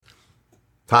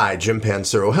Hi, Jim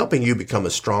Pansero, helping you become a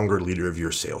stronger leader of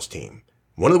your sales team.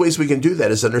 One of the ways we can do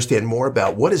that is understand more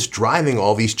about what is driving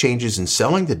all these changes in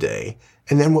selling today,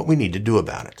 and then what we need to do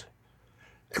about it.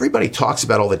 Everybody talks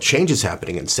about all the changes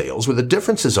happening in sales. Where the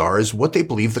differences are is what they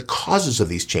believe the causes of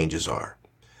these changes are.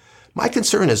 My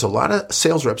concern is a lot of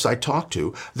sales reps I talk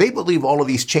to, they believe all of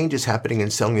these changes happening in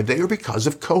selling today are because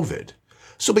of COVID.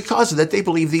 So because of that, they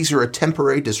believe these are a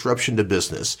temporary disruption to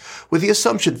business, with the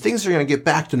assumption things are going to get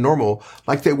back to normal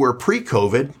like they were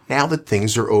pre-COVID now that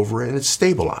things are over and it's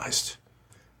stabilized.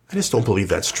 I just don't believe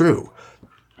that's true.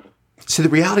 See, the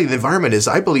reality of the environment is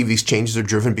I believe these changes are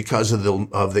driven because of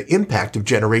the impact of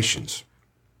generations.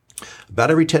 About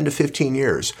every 10 to 15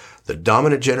 years, the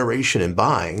dominant generation in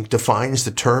buying defines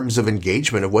the terms of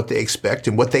engagement of what they expect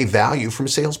and what they value from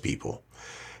salespeople.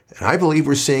 And I believe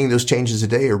we're seeing those changes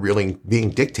today are really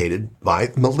being dictated by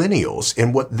millennials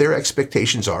and what their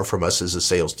expectations are from us as a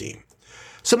sales team.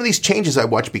 Some of these changes I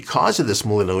watch because of this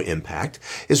millennial impact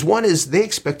is one is they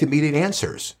expect immediate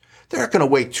answers. They're not going to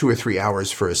wait 2 or 3 hours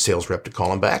for a sales rep to call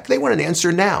them back. They want an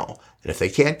answer now. And if they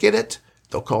can't get it,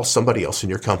 they'll call somebody else in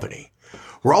your company.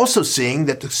 We're also seeing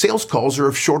that the sales calls are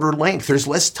of shorter length. There's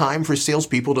less time for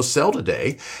salespeople to sell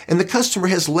today, and the customer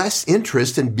has less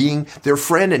interest in being their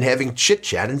friend and having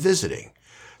chit-chat and visiting.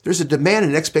 There's a demand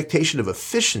and expectation of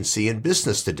efficiency in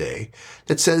business today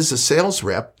that says a sales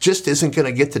rep just isn't going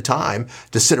to get the time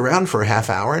to sit around for a half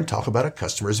hour and talk about a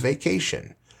customer's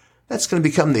vacation. That's going to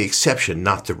become the exception,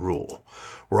 not the rule.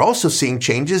 We're also seeing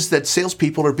changes that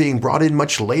salespeople are being brought in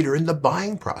much later in the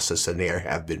buying process than they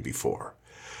have been before.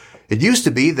 It used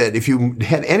to be that if you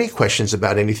had any questions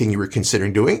about anything you were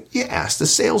considering doing, you asked the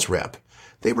sales rep.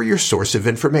 They were your source of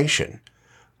information.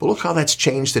 But look how that's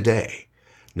changed today.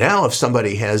 Now, if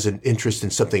somebody has an interest in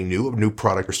something new, a new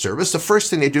product or service, the first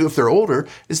thing they do if they're older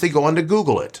is they go on to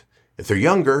Google it. If they're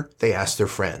younger, they ask their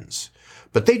friends.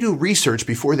 But they do research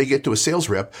before they get to a sales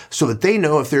rep so that they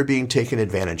know if they're being taken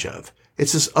advantage of.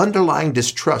 It's this underlying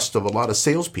distrust of a lot of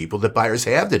salespeople that buyers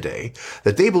have today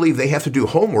that they believe they have to do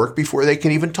homework before they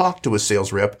can even talk to a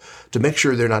sales rep to make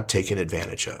sure they're not taken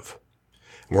advantage of.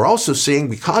 And we're also seeing,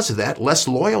 because of that, less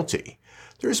loyalty.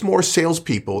 There's more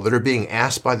salespeople that are being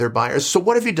asked by their buyers, so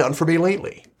what have you done for me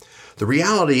lately? The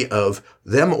reality of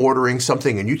them ordering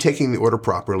something and you taking the order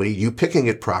properly, you picking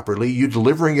it properly, you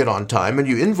delivering it on time, and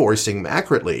you invoicing them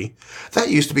accurately, that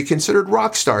used to be considered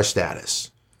rock star status.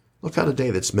 Look how today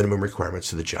that's minimum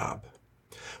requirements of the job.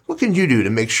 What can you do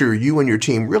to make sure you and your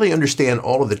team really understand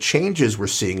all of the changes we're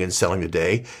seeing in selling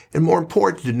today, and more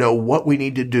important, to know what we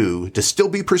need to do to still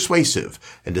be persuasive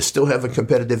and to still have a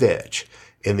competitive edge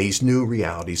in these new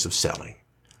realities of selling?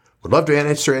 Would love to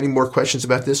answer any more questions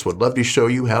about this. Would love to show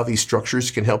you how these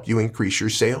structures can help you increase your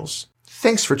sales.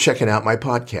 Thanks for checking out my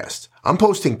podcast. I'm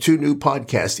posting 2 new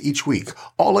podcasts each week,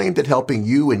 all aimed at helping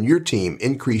you and your team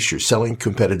increase your selling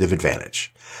competitive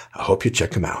advantage. I hope you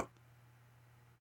check them out.